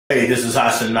Hey, this is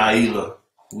Hassan Naila.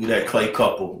 We that Clay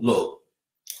couple. Look,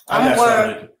 I'm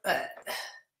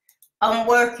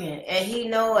working, and he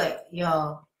know it,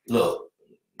 y'all. Look,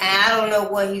 and I don't know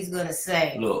what he's gonna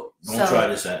say. Look, try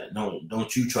this at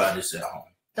don't you try this at home.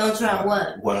 Don't try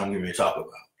what? What I'm going to talk about.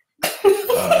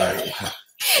 All right.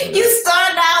 You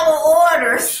started out with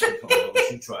orders.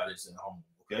 Don't you try this at home,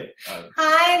 okay?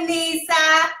 Hi, Nisa.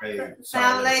 Hey,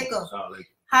 Salam alaikum.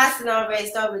 Hassan already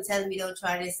started telling me don't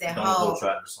try this at home. Don't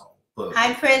try this at home. Look.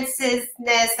 Hi, Princess.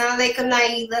 Salam alaikum,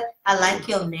 Naila. I like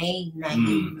your name,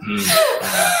 Naila.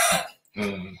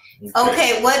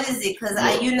 Okay, what is it? Because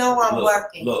I'm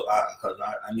working. Look, because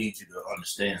I need you to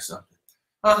understand something.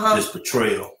 This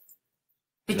betrayal.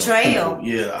 Betrayal?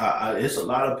 It's a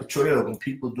lot of betrayal. When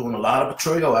people doing a lot of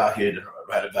betrayal out here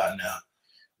right about now.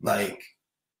 Like,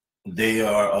 they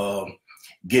are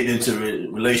getting into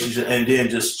relationships and then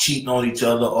just cheating on each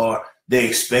other, or they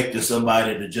expecting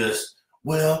somebody to just,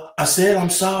 well, I said I'm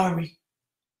sorry.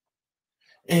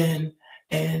 And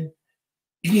you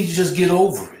need to just get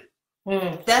over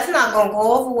it. That's not going to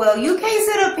go over well. You can't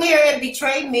sit up here and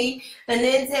betray me and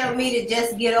then tell me to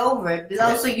just get over it. But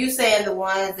also you saying the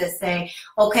ones that say,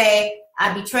 okay,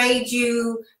 I betrayed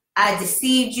you, I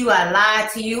deceived you, I lied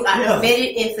to you, I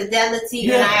committed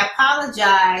infidelity, and I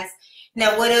apologize.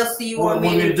 Now, what else do you want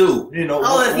me to do? You know,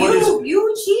 if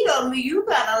you cheat on me, you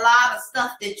got a lot of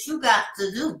stuff that you got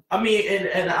to do. I mean,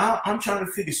 and I'm trying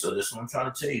to figure this is what I'm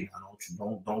trying to tell you.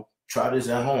 Don't try this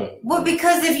at home. Well,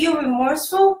 because if you're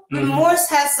remorseful, remorse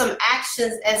has some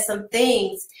actions and some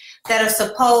things that are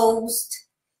supposed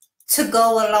to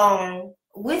go along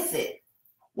with it.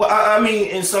 Well, I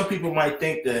mean, and some people might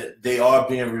think that they are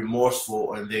being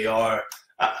remorseful and they are,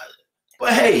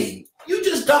 but hey, you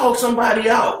just dog somebody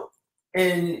out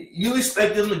and you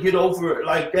expect them to get over it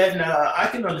like that. Now, I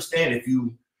can understand if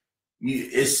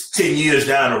it's 10 years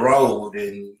down the road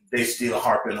and they still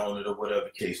harping on it or whatever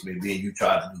the case may be, and you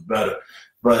try to do better.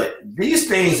 But these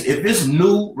things, if it's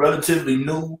new, relatively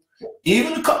new,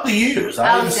 even a couple of years,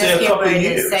 I would say a couple of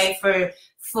years. Say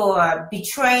for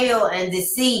betrayal and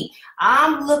deceit,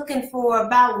 I'm looking for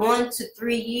about 1 to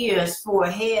 3 years for a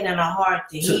head and a heart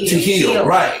to heal.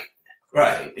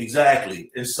 Right, exactly.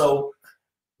 And so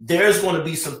there's going to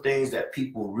be some things that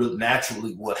people real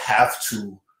naturally would have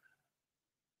to,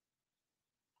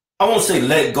 I won't say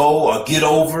let go or get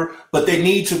over, but they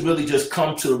need to really just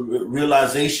come to a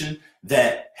realization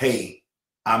that, hey,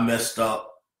 I messed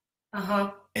up.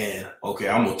 And okay,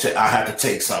 I have to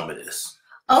take some of this.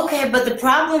 Okay, but the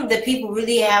problem that people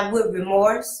really have with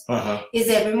remorse is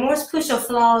that remorse puts your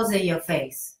flaws in your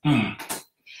face.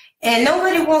 And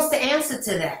nobody wants to answer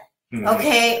to that.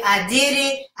 Okay, I did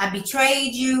it, I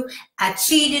betrayed you, I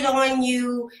cheated on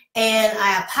you, and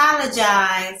I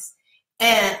apologize,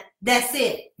 and that's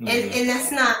it. And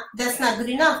that's not good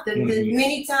enough.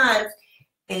 Many times,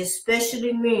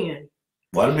 especially men.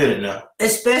 Wait a minute now.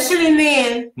 Especially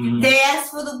men, they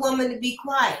ask for the woman to be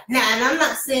quiet. Now, and I'm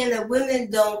not saying that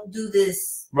women don't do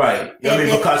this. Right.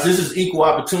 Because this is equal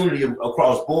opportunity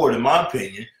across board, in my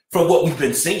opinion, from what we've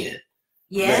been seeing.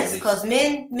 Yes, because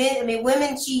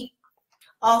women cheat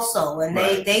also, and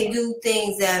they do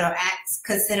things that are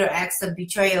considered acts of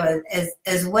betrayal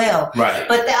as well. Right.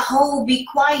 But that whole be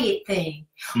quiet thing,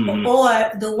 or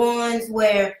the ones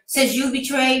where, since you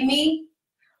betrayed me,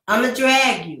 I'm gonna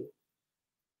drag you.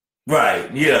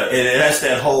 Right. Yeah, and that's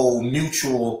that whole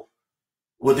mutual,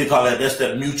 what they call that? That's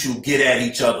that mutual get at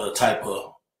each other type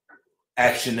of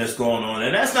action that's going on,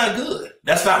 and that's not good.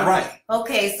 That's not right.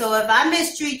 Okay, so if I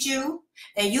mistreat you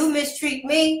and you mistreat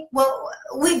me, well,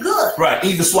 we good. Right.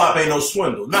 Even swap ain't no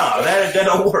swindle. Nah, that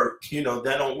don't work.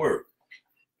 That don't work.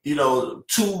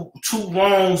 Two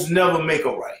wrongs never make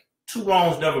a right. Two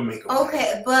wrongs never make a right.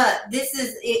 Okay, but this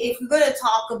is, if we're going to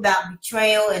talk about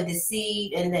betrayal and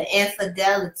deceit and the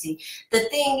infidelity, the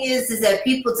thing is that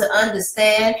people to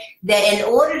understand that in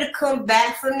order to come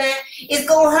back from that, it's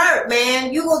going to hurt,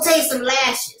 man. You're going to take some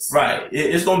lashes. Right.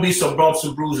 It's going to be some bumps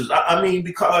and bruises. I mean,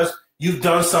 because you've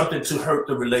done something to hurt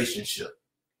the relationship.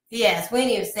 Yes, we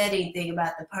ain't even said anything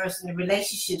about the person, the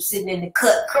relationship sitting in the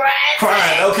cut crying.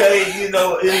 Okay,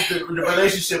 the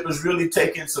relationship is really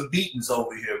taking some beatings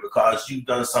over here because you've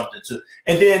done something to.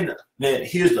 And then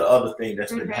here's the other thing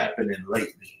that's been happening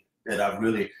lately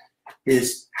that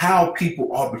is how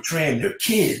people are betraying their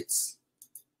kids.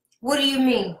 What do you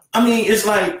mean? I mean, it's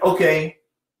like, okay,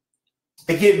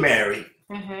 they get married.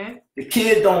 The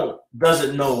kid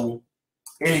doesn't know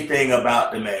anything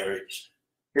about the marriage.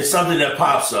 It's something that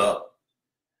pops up.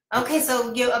 Okay,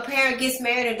 so a parent gets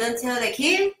married and doesn't tell their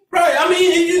kid? Right. I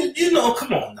mean,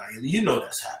 come on now.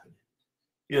 That's happening.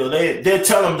 They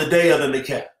tell them the day of the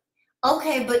nikah.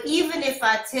 Okay, but even if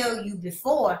I tell you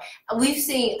before, we've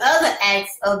seen other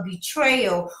acts of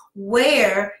betrayal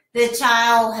where the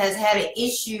child has had an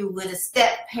issue with a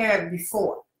step parent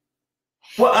before.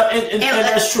 Well, and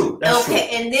that's true. That's true.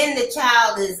 And then the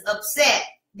child is upset.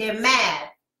 They're mad,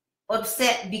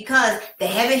 upset because they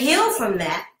haven't healed from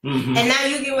that. And now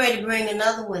you get ready to bring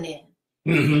another one in.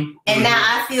 And now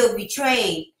I feel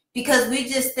betrayed. Because we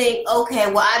just think,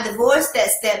 okay, well, I divorced that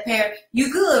step parent.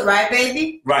 You good, right,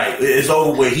 baby? Right. It's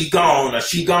over with. He gone or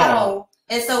she gone. Oh,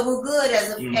 and so we're good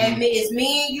as it's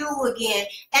me and you again.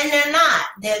 And they're not.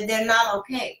 They're not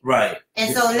okay. Right.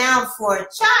 And so now for a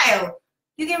child,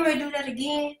 you get ready to do that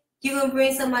again? You're going to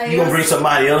bring somebody else? You're going to bring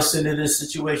somebody else into this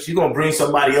situation? You're going to bring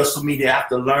somebody else for me to have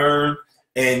to learn,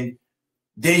 and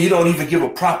then you don't even give a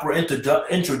proper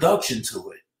introduction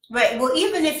to it. Right. Well,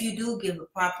 even if you do give a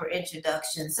proper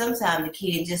introduction, sometimes the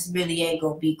kid just really ain't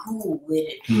gonna be cool with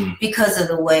it because of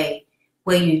the way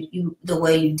you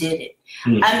did it.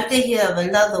 I'm thinking of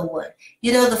another one.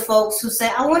 You know, the folks who say,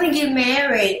 "I want to get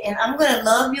married and I'm gonna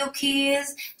love your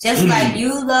kids just like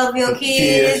you love your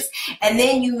kids," and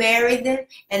then you marry them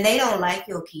and they don't like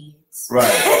your kids.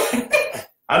 Right.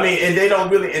 I mean, and they don't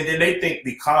really, and then they think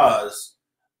because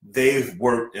they've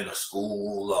worked in a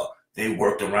school or they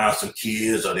worked around some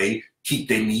kids, or they keep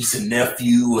their niece and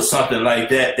nephew or something like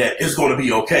that, that it's going to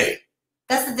be okay.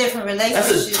 That's a different relationship.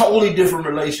 That's a totally different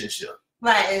relationship.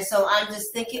 Right, and so I'm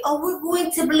just thinking, oh, we're going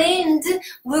to blend.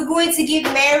 We're going to get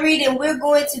married and we're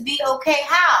going to be okay.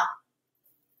 How?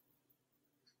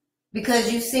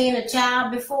 Because you've seen a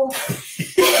child before?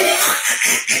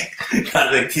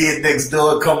 Got a kid next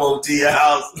door come over to your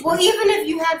house. Well, even if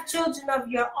you have children of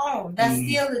your own, that's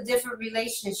still a different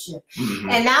relationship.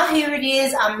 And now here it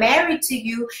is, I'm married to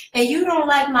you, and you don't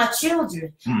like my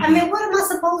children. I mean, what am I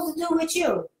supposed to do with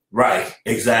you? Right,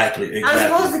 exactly. I'm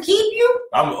supposed to keep you?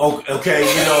 I'm okay,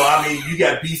 you know, I mean, you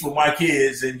got beef with my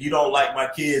kids, and you don't like my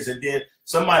kids, and then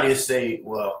somebody will say,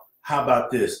 well, how about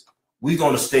this? We're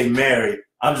going to stay married.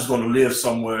 I'm just going to live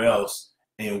somewhere else,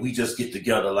 and we just get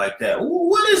together like that. Ooh,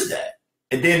 what is that?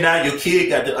 And then now your kid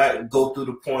got to go through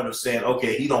the point of saying,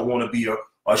 okay, he don't want to be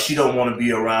or she don't want to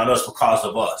be around us because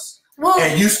of us. Well,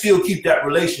 and you still keep that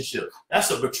relationship.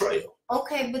 That's a betrayal.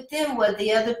 Okay, but then what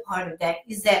the other part of that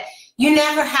is that you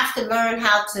never have to learn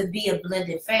how to be a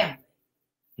blended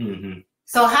family.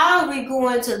 So how are we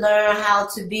going to learn how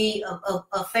to be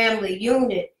a family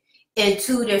unit in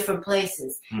two different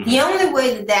places? The only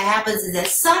way that happens is at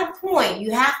some point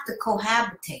you have to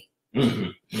cohabitate.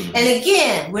 And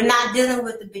again, we're not dealing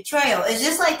with the betrayal. It's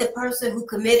just like the person who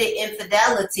committed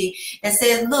infidelity and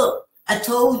says, look, I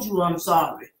told you I'm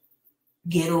sorry.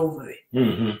 Get over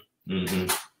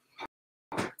it.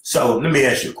 So let me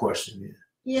ask you a question here.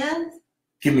 Yes.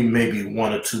 Give me maybe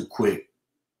one or two quick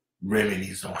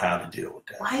remedies on how to deal with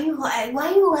that.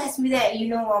 Why you ask me that? You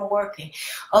know I'm working.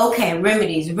 Okay,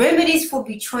 remedies for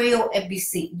betrayal and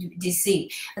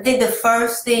deceit. I think the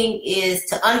first thing is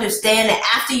to understand that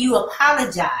after you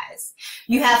apologize,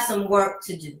 you have some work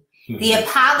to do. The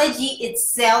apology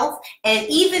itself and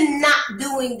even not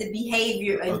doing the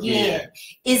behavior again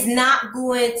is not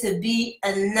going to be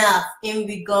enough in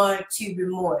regard to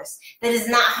remorse. That is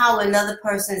not how another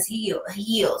person's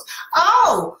heals.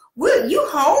 Oh, you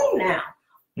home now.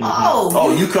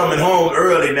 Oh, you coming home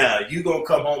early now. You gonna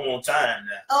come home on time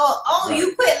now. Oh, right.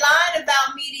 You quit lying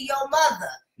about me to your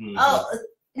mother. Oh,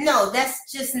 no,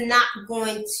 that's just not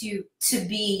going to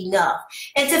be enough.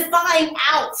 And to find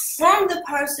out from the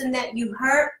person that you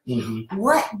hurt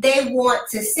what they want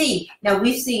to see. Now,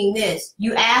 we've seen this.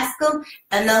 You ask them,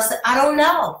 and they'll say, I don't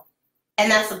know. And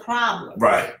that's a problem.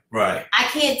 Right. I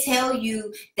can't tell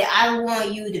you that I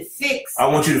want you to fix. I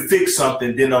want you to fix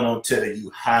something, then I'm going to tell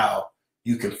you how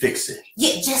you can fix it.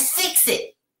 Yeah, just fix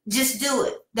it. Just do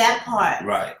it. That part.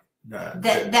 Right.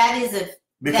 That is a...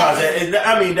 Because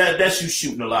that's you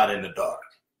shooting a lot in the dark.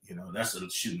 You know, that's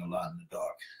shooting a lot in the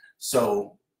dark.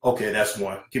 So, okay, that's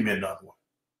one. Give me another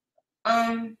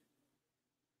one.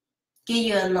 Give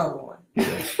you another one.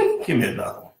 Yeah. Give me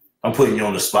another one. I'm putting you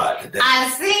on the spot today. I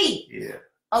see. Yeah.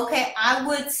 Okay, I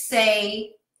would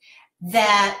say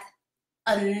that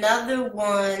another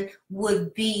one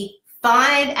would be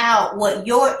find out what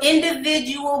your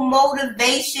individual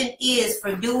motivation is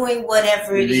for doing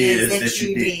whatever it is that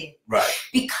you did. Right.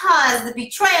 Because the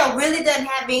betrayal really doesn't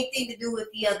have anything to do with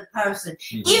the other person.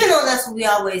 Even though that's what we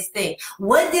always think.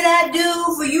 What did I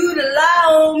do for you to lie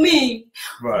on me?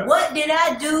 Right. What did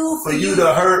I do for you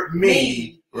to hurt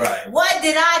me? Right. What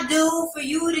did I do for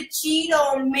you to cheat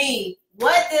on me?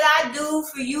 What did I do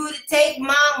for you to take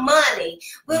my money?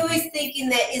 We're always thinking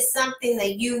that it's something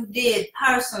that you did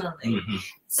personally.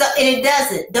 So, and it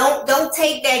doesn't. Don't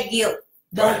take that guilt.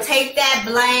 Don't take that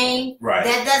blame. Right.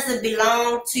 That doesn't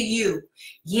belong to you.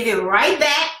 Give it right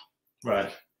back.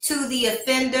 Right. To the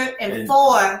offender and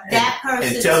for that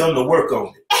person. And tell them to work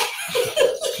on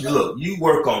it. Look, you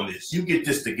work on this. You get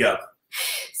this together.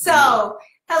 So,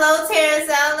 hello,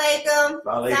 Terrence. Assalamu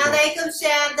alaikum,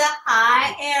 Shanda.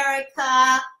 Hi,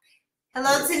 Erica.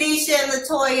 Hello, Tanisha and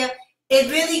Latoya. It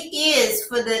really is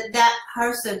for that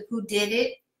person who did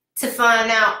it to find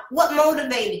out what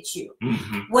motivated you.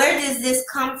 Mm-hmm. Where does this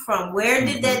come from? Where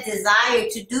did that desire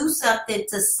to do something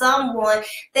to someone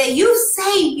that you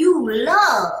say you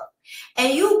love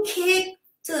and you kick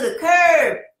to the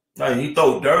curb? No, you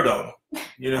throw dirt on them.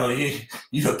 You know,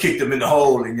 you kick them in the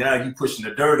hole and now you pushing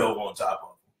the dirt over on top of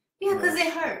them. Yeah, because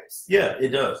it hurts. Yeah, it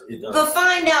does. It does. But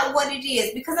find out what it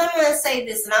is. Because I'm going to say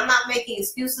this, and I'm not making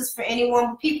excuses for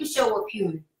anyone, but people show up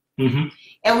human. Mm-hmm.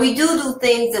 And we do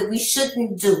things that we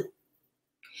shouldn't do.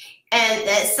 And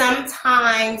that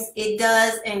sometimes it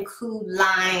does include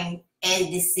lying and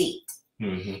deceit.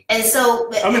 Mm-hmm. And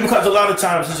so... I mean, because a lot of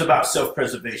times it's about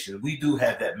self-preservation. We do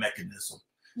have that mechanism.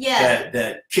 Yeah.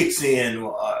 That kicks in, you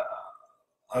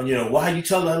know, why you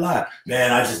telling a lie?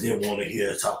 Man, I just didn't want to hear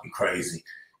her talking crazy.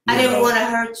 I didn't want to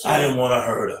hurt you. I didn't want to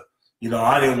hurt her. You know,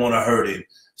 I didn't want to hurt him.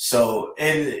 So,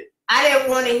 and... I didn't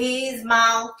want to hear his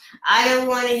mouth. I didn't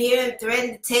want to hear him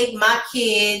threaten to take my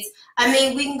kids. I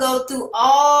mean, we can go through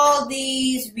all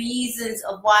these reasons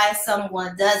of why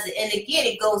someone does it. And again,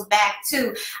 it goes back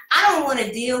to, I don't want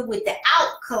to deal with the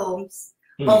outcomes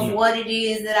of what it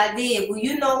is that I did. Well,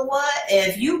 you know what?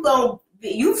 If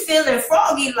you feeling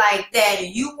froggy like that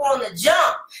and you want to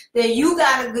jump, then you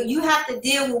have to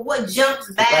deal with what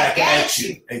jumps back at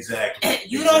you. Exactly.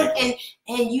 Don't,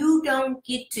 and you don't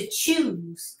get to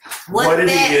choose what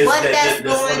that's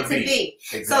going to be.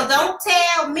 Exactly. So don't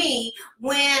tell me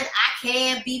when I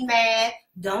can't be mad.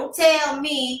 Don't tell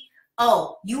me,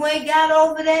 oh, you ain't got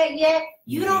over that yet.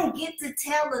 You don't get to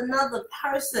tell another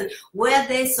person where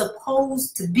they're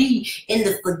supposed to be in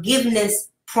the forgiveness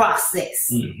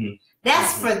process.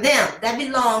 That's for them. That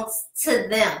belongs to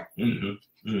them.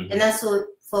 And that's what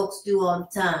folks do all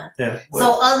the time. Yeah,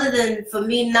 well, so other than for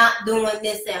me not doing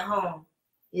this at home,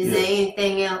 is there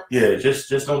anything else? Yeah, just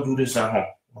don't do this at home.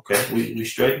 Okay? We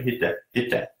straight hit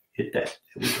that.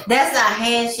 That's our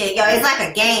handshake, y'all. It's like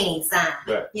a game sign.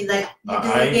 Right. You like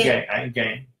I ain't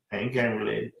game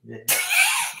related. Yeah.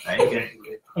 I ain't game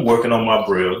related. I'm working on my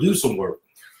braille. Do some work.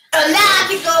 Oh, now I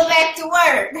can go back to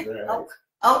work. Right.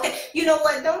 Okay, you know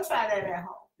what? Don't try that at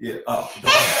home. Yeah. Oh,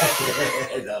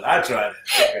 no, I tried it.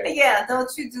 Okay. Yeah,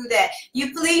 don't you do that.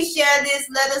 You please share this.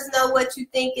 Let us know what you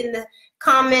think in the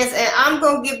comments, and I'm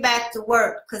gonna get back to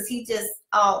work because he just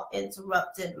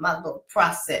interrupted my little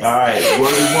process. All right,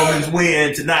 Worthy Women's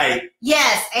win tonight.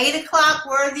 Yes, 8 o'clock.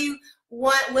 Worthy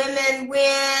Women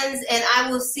wins, and I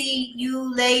will see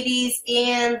you ladies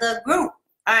in the group.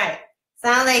 All right.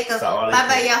 Assalamu alaikum. Bye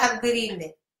bye. Y'all have a good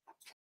evening.